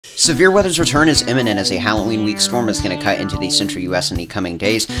Severe weather's return is imminent as a Halloween week storm is going to cut into the central U.S. in the coming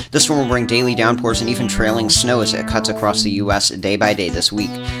days. The storm will bring daily downpours and even trailing snow as it cuts across the U.S. day by day this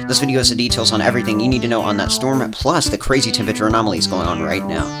week. This video has the details on everything you need to know on that storm, plus the crazy temperature anomalies going on right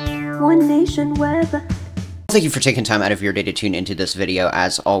now. One Nation Weather. Thank you for taking time out of your day to tune into this video.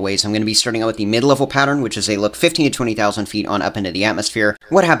 As always, I'm going to be starting out with the mid-level pattern, which is a look 15 to 20,000 feet on up into the atmosphere.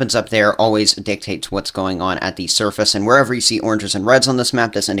 What happens up there always dictates what's going on at the surface, and wherever you see oranges and reds on this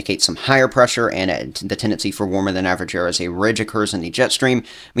map, this indicates some higher pressure and the tendency for warmer than average air as a ridge occurs in the jet stream.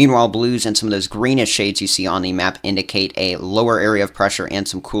 Meanwhile, blues and some of those greenish shades you see on the map indicate a lower area of pressure and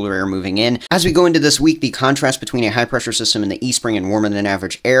some cooler air moving in. As we go into this week, the contrast between a high pressure system in the east bringing warmer than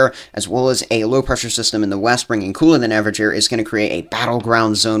average air, as well as a low pressure system in the west bringing cooler than average air, is going to create a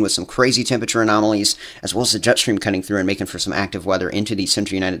battleground zone with some crazy temperature anomalies, as well as the jet stream cutting through and making for some active weather into the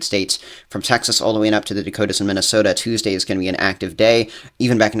central United States. From Texas all the way up to the Dakotas and Minnesota, Tuesday is going to be an active day.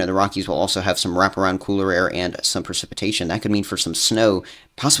 Even back into the Rockies, we'll also have some wraparound cooler air and some precipitation. That could mean for some snow,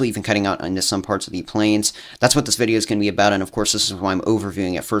 possibly even cutting out into some parts of the plains. That's what this video is going to be about, and of course this is why I'm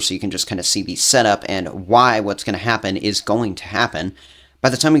overviewing it first, so you can just kind of see the setup and why what's going to happen is going to happen. By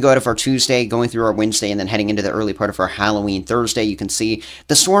the time we go out of our Tuesday, going through our Wednesday, and then heading into the early part of our Halloween Thursday, you can see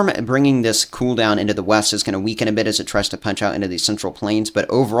the storm bringing this cool down into the west is going to weaken a bit as it tries to punch out into the central plains, but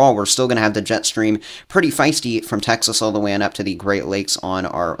overall we're still going to have the jet stream pretty feisty from Texas all the way on up to the Great Lakes on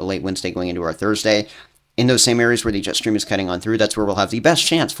our late Wednesday going into our Thursday. In those same areas where the jet stream is cutting on through, that's where we'll have the best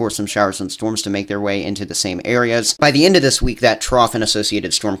chance for some showers and storms to make their way into the same areas. By the end of this week, that trough and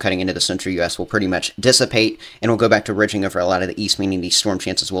associated storm cutting into the central U.S. will pretty much dissipate, and we'll go back to ridging over a lot of the east, meaning these storm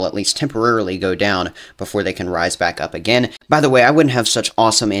chances will at least temporarily go down before they can rise back up again. By the way, I wouldn't have such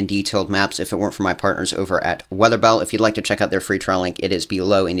awesome and detailed maps if it weren't for my partners over at Weatherbelt. If you'd like to check out their free trial link, it is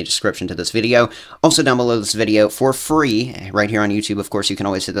below in the description to this video. Also down below this video for free, right here on YouTube, of course, you can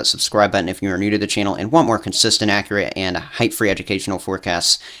always hit that subscribe button if you are new to the channel and want more consistent, accurate, and hype-free educational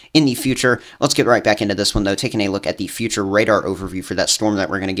forecasts in the future. Let's get right back into this one, though, taking a look at the future radar overview for that storm that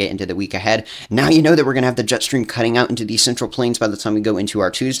we're going to get into the week ahead. Now you know that we're going to have the jet stream cutting out into the central plains by the time we go into our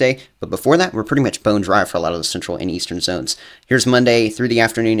Tuesday, but before that, we're pretty much bone dry for a lot of the central and eastern zones. Here's Monday through the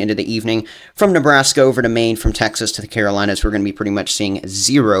afternoon into the evening. From Nebraska over to Maine, from Texas to the Carolinas, we're going to be pretty much seeing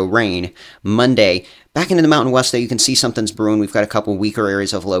zero rain. Monday, back into the Mountain West, though, you can see something's brewing. We've got a couple weaker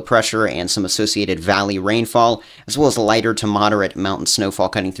areas of low pressure and some associated valley rainfall, as well as lighter to moderate mountain snowfall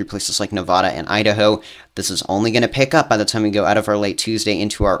cutting through places like Nevada and Idaho. This is only going to pick up by the time we go out of our late Tuesday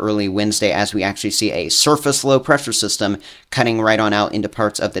into our early Wednesday, as we actually see a surface low pressure system cutting right on out into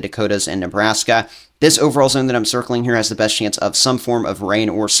parts of the Dakotas and Nebraska. This overall zone that I'm circling here has the best chance of some form of rain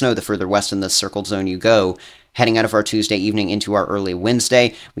or snow the further west in this circled zone you go. Heading out of our Tuesday evening into our early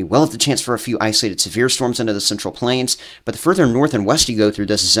Wednesday, we will have the chance for a few isolated severe storms into the central plains, but the further north and west you go through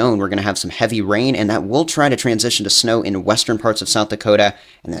this zone, we're going to have some heavy rain, and that will try to transition to snow in western parts of South Dakota,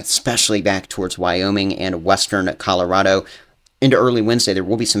 and especially back towards Wyoming and western Colorado. Into early Wednesday, there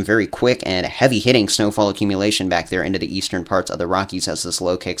will be some very quick and heavy-hitting snowfall accumulation back there into the eastern parts of the Rockies as this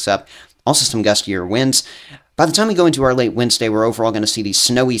low kicks up. Also some gustier winds. By the time we go into our late Wednesday, we're overall going to see the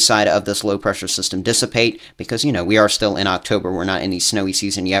snowy side of this low-pressure system dissipate because, you know, we are still in October. We're not in the snowy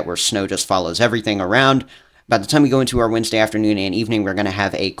season yet where snow just follows everything around. By the time we go into our Wednesday afternoon and evening, we're going to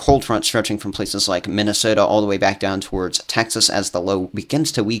have a cold front stretching from places like Minnesota all the way back down towards Texas as the low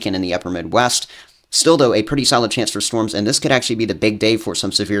begins to weaken in the upper Midwest. Still, though, a pretty solid chance for storms, and this could actually be the big day for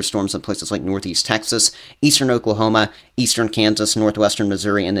some severe storms in places like northeast Texas, eastern Oklahoma, eastern Kansas, northwestern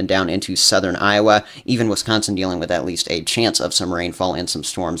Missouri, and then down into southern Iowa. Even Wisconsin dealing with at least a chance of some rainfall and some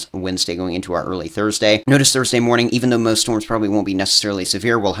storms Wednesday going into our early Thursday. Notice Thursday morning, even though most storms probably won't be necessarily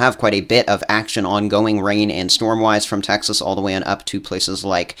severe, we'll have quite a bit of action ongoing rain and storm-wise from Texas all the way on up to places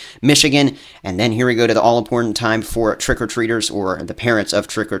like Michigan. And then here we go to the all-important time for trick-or-treaters, or the parents of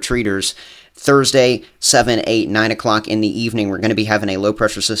trick-or-treaters. Thursday, 7, 8, 9 o'clock in the evening, we're going to be having a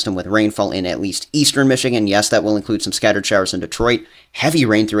low-pressure system with rainfall in at least eastern Michigan. Yes, that will include some scattered showers in Detroit. Heavy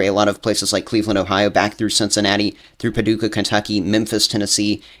rain through a lot of places like Cleveland, Ohio, back through Cincinnati, through Paducah, Kentucky, Memphis,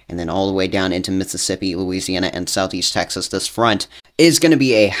 Tennessee, and then all the way down into Mississippi, Louisiana, and southeast Texas. This front is going to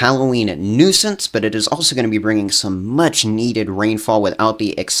be a Halloween nuisance, but it is also going to be bringing some much-needed rainfall without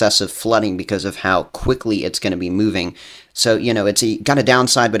the excessive flooding because of how quickly it's going to be moving. So, it's got a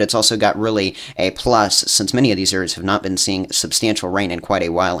downside, but it's also got really a plus, since many of these areas have not been seeing substantial rain in quite a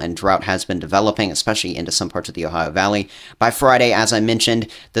while, and drought has been developing, especially into some parts of the Ohio Valley. By Friday, as I mentioned,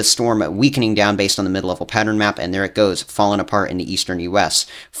 the storm weakening down based on the mid-level pattern map, and there it goes, falling apart in the eastern U.S.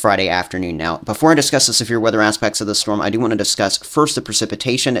 Friday afternoon. Now, before I discuss the severe weather aspects of the storm, I do want to discuss first the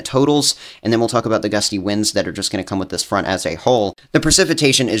precipitation totals, and then we'll talk about the gusty winds that are just going to come with this front as a whole. The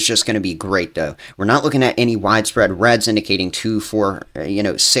precipitation is just going to be great, though. We're not looking at any widespread reds indicating 2, 4,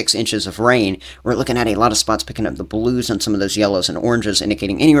 6 inches of rain. We're looking at a lot of spots picking up the blues and some of those yellows and oranges,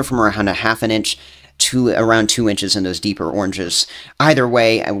 indicating anywhere from around a half an inch to around 2 inches in those deeper oranges. Either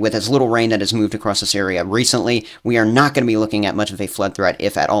way, with as little rain that has moved across this area recently, we are not going to be looking at much of a flood threat,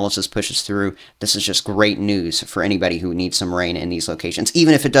 if at all, as this pushes through. This is just great news for anybody who needs some rain in these locations,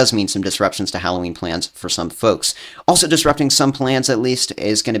 even if it does mean some disruptions to Halloween plans for some folks. Also disrupting some plans, at least,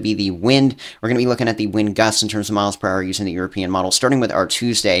 is going to be the wind. We're going to be looking at the wind gusts in terms of miles per hour using the European model, starting with our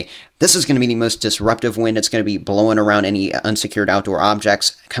Tuesday. This is going to be the most disruptive wind. It's going to be blowing around any unsecured outdoor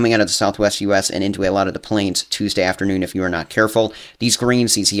objects coming out of the southwest U.S. and into a lot of the plains Tuesday afternoon if you are not careful. These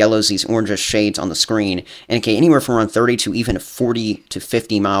greens, these yellows, these oranges shades on the screen indicate anywhere from around 30 to even 40 to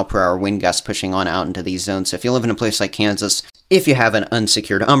 50 mile per hour wind gusts pushing on out into these zones. So if you live in a place like Kansas, if you have an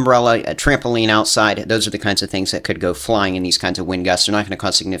unsecured umbrella, a trampoline outside, those are the kinds of things that could go flying in these kinds of wind gusts. They're not going to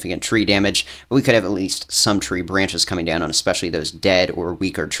cause significant tree damage, but we could have at least some tree branches coming down on especially those dead or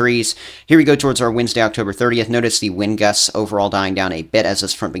weaker trees. Here we go towards our Wednesday, October 30th. Notice the wind gusts overall dying down a bit as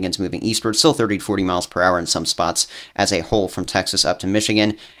this front begins moving eastward, still 30 to 40 miles per hour in some spots as a whole from Texas up to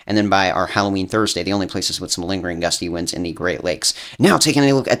Michigan. And then by our Halloween Thursday, the only places with some lingering gusty winds in the Great Lakes. Now taking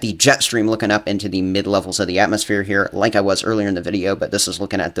a look at the jet stream, looking up into the mid-levels of the atmosphere here, like I was earlier in the video, but this is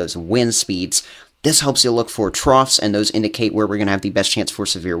looking at those wind speeds. This helps you look for troughs, and those indicate where we're going to have the best chance for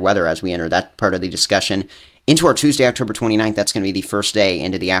severe weather as we enter that part of the discussion. Into our Tuesday, October 29th, that's going to be the first day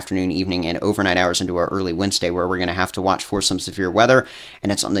into the afternoon, evening, and overnight hours into our early Wednesday, where we're going to have to watch for some severe weather.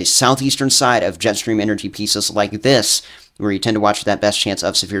 And it's on the southeastern side of jet stream energy pieces like this, where you tend to watch that best chance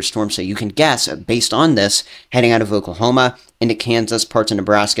of severe storms. So you can guess, based on this, heading out of Oklahoma into Kansas, parts of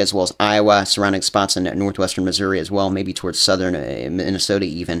Nebraska, as well as Iowa, surrounding spots in northwestern Missouri as well, maybe towards southern Minnesota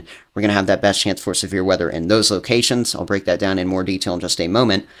even. We're going to have that best chance for severe weather in those locations. I'll break that down in more detail in just a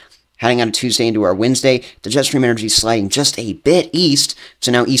moment. Heading out of Tuesday into our Wednesday, the jet stream energy is sliding just a bit east.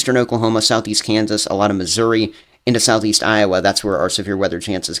 So now eastern Oklahoma, southeast Kansas, a lot of Missouri, into southeast Iowa. That's where our severe weather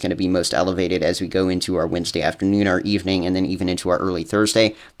chance is going to be most elevated as we go into our Wednesday afternoon, our evening, and then even into our early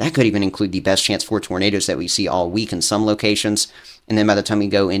Thursday. That could even include the best chance for tornadoes that we see all week in some locations. And then by the time we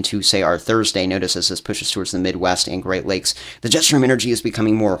go into, say, our Thursday, notice as this pushes towards the Midwest and Great Lakes, the jet stream energy is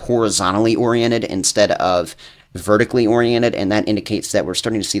becoming more horizontally oriented instead of vertically oriented, and that indicates that we're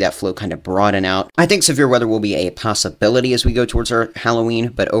starting to see that flow kind of broaden out. I think severe weather will be a possibility as we go towards our Halloween,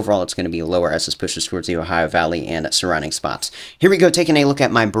 but overall it's going to be lower as this pushes towards the Ohio Valley and surrounding spots. Here we go, taking a look at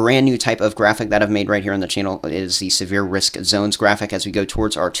my brand new type of graphic that I've made right here on the channel. It is the severe risk zones graphic as we go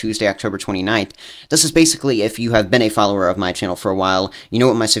towards our Tuesday, October 29th. This is basically, if you have been a follower of my channel for a while, you know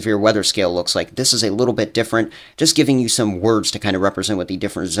what my severe weather scale looks like. This is a little bit different, just giving you some words to kind of represent what the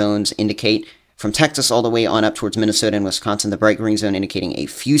different zones indicate. From Texas all the way on up towards Minnesota and Wisconsin, the bright green zone indicating a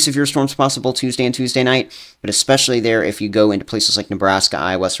few severe storms possible Tuesday and Tuesday night, but especially there if you go into places like Nebraska,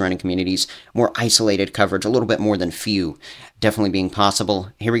 Iowa, surrounding communities, more isolated coverage, a little bit more than few, definitely being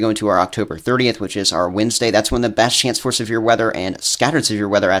possible. Here we go into our October 30th, which is our Wednesday. That's when the best chance for severe weather and scattered severe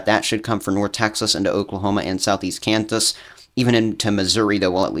weather at that should come for North Texas into Oklahoma and southeast Kansas. Even into Missouri,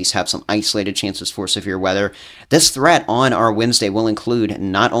 though, we'll at least have some isolated chances for severe weather. This threat on our Wednesday will include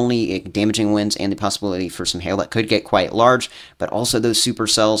not only damaging winds and the possibility for some hail that could get quite large, but also those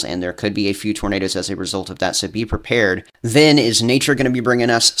supercells, and there could be a few tornadoes as a result of that, so be prepared. Then, is nature going to be bringing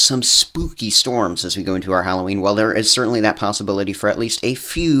us some spooky storms as we go into our Halloween? Well, there is certainly that possibility for at least a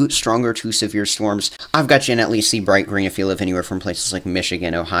few stronger to severe storms. I've got you in at least the bright green if you live anywhere from places like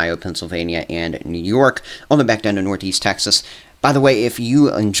Michigan, Ohio, Pennsylvania, and New York, all the way back down to northeast Texas. By the way, if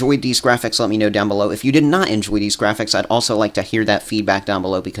you enjoyed these graphics, let me know down below. If you did not enjoy these graphics, I'd also like to hear that feedback down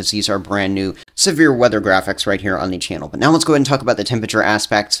below because these are brand new severe weather graphics right here on the channel. But now let's go ahead and talk about the temperature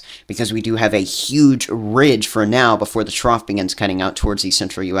aspects because we do have a huge ridge for now before the trough begins cutting out towards the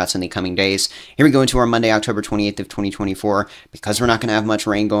central U.S. in the coming days. Here we go into our Monday, October 28th of 2024. Because we're not going to have much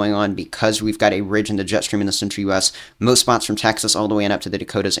rain going on, because we've got a ridge in the jet stream in the central U.S., most spots from Texas all the way on up to the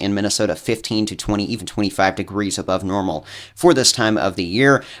Dakotas and Minnesota, 15 to 20, even 25 degrees above normal for this time of the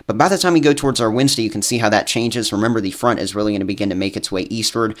year. But by the time we go towards our Wednesday, you can see how that changes. Remember, the front is really going to begin to make its way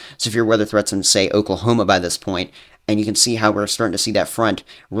eastward. Severe weather threats in, say, Oklahoma by this point. and you can see how we're starting to see that front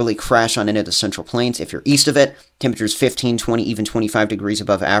really crash on into the Central Plains. If you're east of it, temperatures 15, 20, even 25 degrees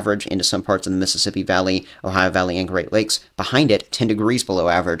above average into some parts of the Mississippi Valley, Ohio Valley, and Great Lakes. Behind it, 10 degrees below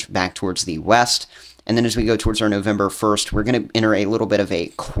average back towards the west. And then as we go towards our November 1st, we're going to enter a little bit of a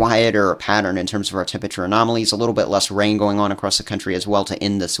quieter pattern in terms of our temperature anomalies, a little bit less rain going on across the country as well to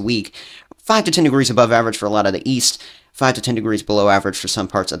end this week. 5 to 10 degrees above average for a lot of the east, 5 to 10 degrees below average for some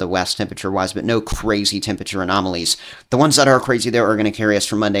parts of the west temperature-wise, but no crazy temperature anomalies. The ones that are crazy, though, are going to carry us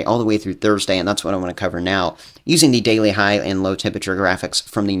from Monday all the way through Thursday, and that's what I want to cover now, using the daily high and low temperature graphics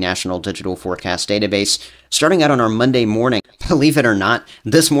from the National Digital Forecast Database. Starting out on our Monday morning, believe it or not,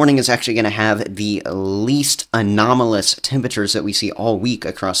 this morning is actually going to have the least anomalous temperatures that we see all week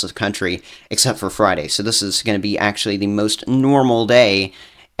across the country, except for Friday. So this is going to be actually the most normal day,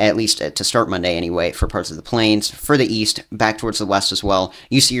 at least to start Monday anyway, for parts of the plains, for the east, back towards the west as well.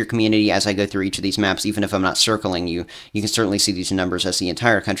 You see your community as I go through each of these maps, even if I'm not circling you. You can certainly see these numbers as the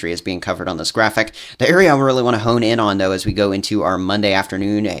entire country is being covered on this graphic. The area I really want to hone in on, though, as we go into our Monday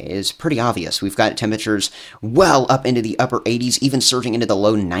afternoon is pretty obvious. We've got temperatures well up into the upper 80s, even surging into the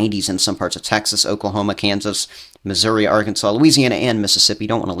low 90s in some parts of Texas, Oklahoma, Kansas, Missouri, Arkansas, Louisiana, and Mississippi.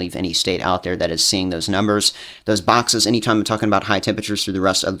 Don't want to leave any state out there that is seeing those numbers. Those boxes, anytime I'm talking about high temperatures through the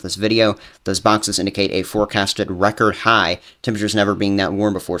rest of this video, those boxes indicate a forecasted record high. Temperatures never being that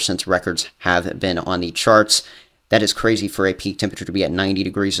warm before since records have been on the charts. That is crazy for a peak temperature to be at 90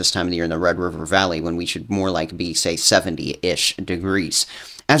 degrees this time of the year in the Red River Valley, when we should more like be, say, 70-ish degrees.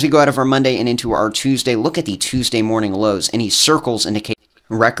 As we go out of our Monday and into our Tuesday, look at the Tuesday morning lows. Any circles indicate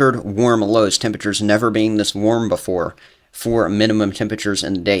record warm lows, temperatures never being this warm before for minimum temperatures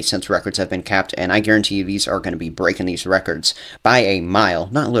in the day since records have been capped, and I guarantee you these are going to be breaking these records by a mile.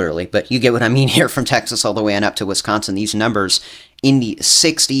 Not literally, but you get what I mean here, from Texas all the way on up to Wisconsin. These numbers in the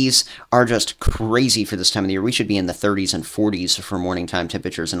 60s are just crazy for this time of the year. We should be in the 30s and 40s for morning time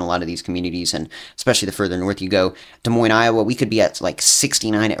temperatures in a lot of these communities, and especially the further north you go. Des Moines, Iowa, we could be at like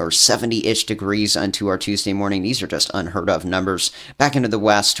 69 or 70-ish degrees onto our Tuesday morning. These are just unheard of numbers. Back into the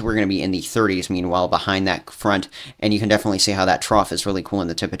west, we're going to be in the 30s, meanwhile, behind that front, and you can definitely see how that trough is really cooling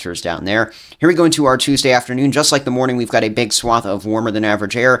the temperatures down there. Here we go into our Tuesday afternoon. Just like the morning, we've got a big swath of warmer than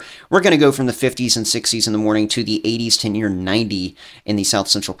average air. We're going to go from the 50s and 60s in the morning to the 80s to near 90 in the South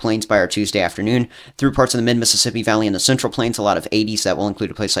Central Plains by our Tuesday afternoon. Through parts of the mid-Mississippi Valley and the Central Plains, a lot of 80s. That will include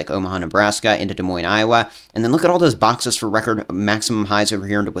a place like Omaha, Nebraska, into Des Moines, Iowa. And then look at all those boxes for record maximum highs over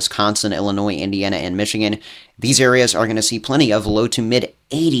here into Wisconsin, Illinois, Indiana, and Michigan. These areas are going to see plenty of low to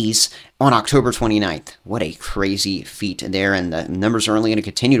mid-80s on October 29th. What a crazy feat there, and the numbers are only going to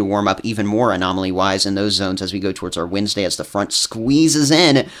continue to warm up even more anomaly-wise in those zones as we go towards our Wednesday as the front squeezes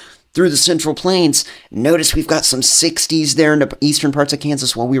in through the Central Plains. Notice we've got some 60s there in the eastern parts of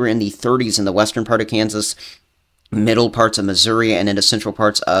Kansas, while we were in the 30s in the western part of Kansas. Middle parts of Missouri and into central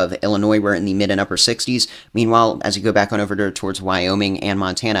parts of Illinois, we're in the mid and upper 60s. Meanwhile, as you go back on over towards Wyoming and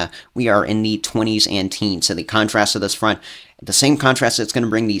Montana, we are in the 20s and teens. So the contrast of this front, the same contrast that's going to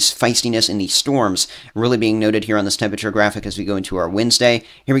bring these feistiness and these storms, really being noted here on this temperature graphic as we go into our Wednesday.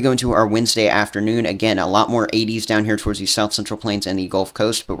 Here we go into our Wednesday afternoon. Again, a lot more 80s down here towards the South Central Plains and the Gulf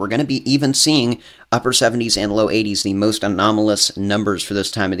Coast, but we're going to be even seeing upper 70s and low 80s, the most anomalous numbers for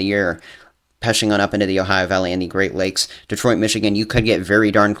this time of the year, pushing on up into the Ohio Valley and the Great Lakes. Detroit, Michigan, you could get very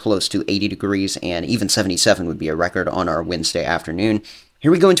darn close to 80 degrees, and even 77 would be a record on our Wednesday afternoon.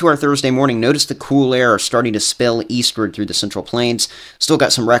 Here we go into our Thursday morning. Notice the cool air starting to spill eastward through the Central Plains. Still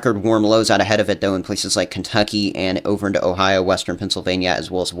got some record warm lows out ahead of it, though, in places like Kentucky and over into Ohio, western Pennsylvania, as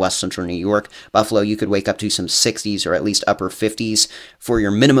well as west central New York. Buffalo, you could wake up to some 60s or at least upper 50s for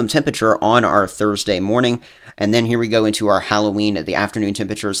your minimum temperature on our Thursday morning. And then here we go into our Halloween. The afternoon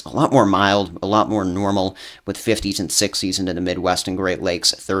temperatures, a lot more mild, a lot more normal, with 50s and 60s into the Midwest and Great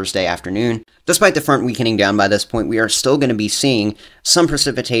Lakes Thursday afternoon. Despite the front weakening down by this point, we are still going to be seeing some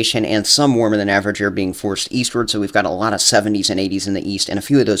precipitation and some warmer than average air being forced eastward, so we've got a lot of 70s and 80s in the east, and a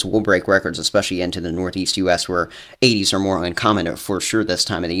few of those will break records, especially into the northeast U.S., where 80s are more uncommon for sure this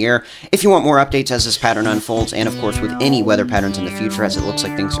time of the year. If you want more updates as this pattern unfolds, and of course with any weather patterns in the future, as it looks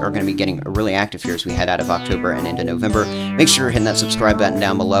like things are going to be getting really active here as we head out of October and into November, make sure you're hitting that subscribe button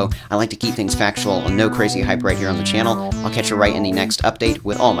down below. I like to keep things factual and no crazy hype right here on the channel. I'll catch you right in the next update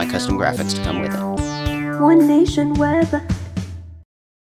with all my custom graphics to come with it. One nation weather.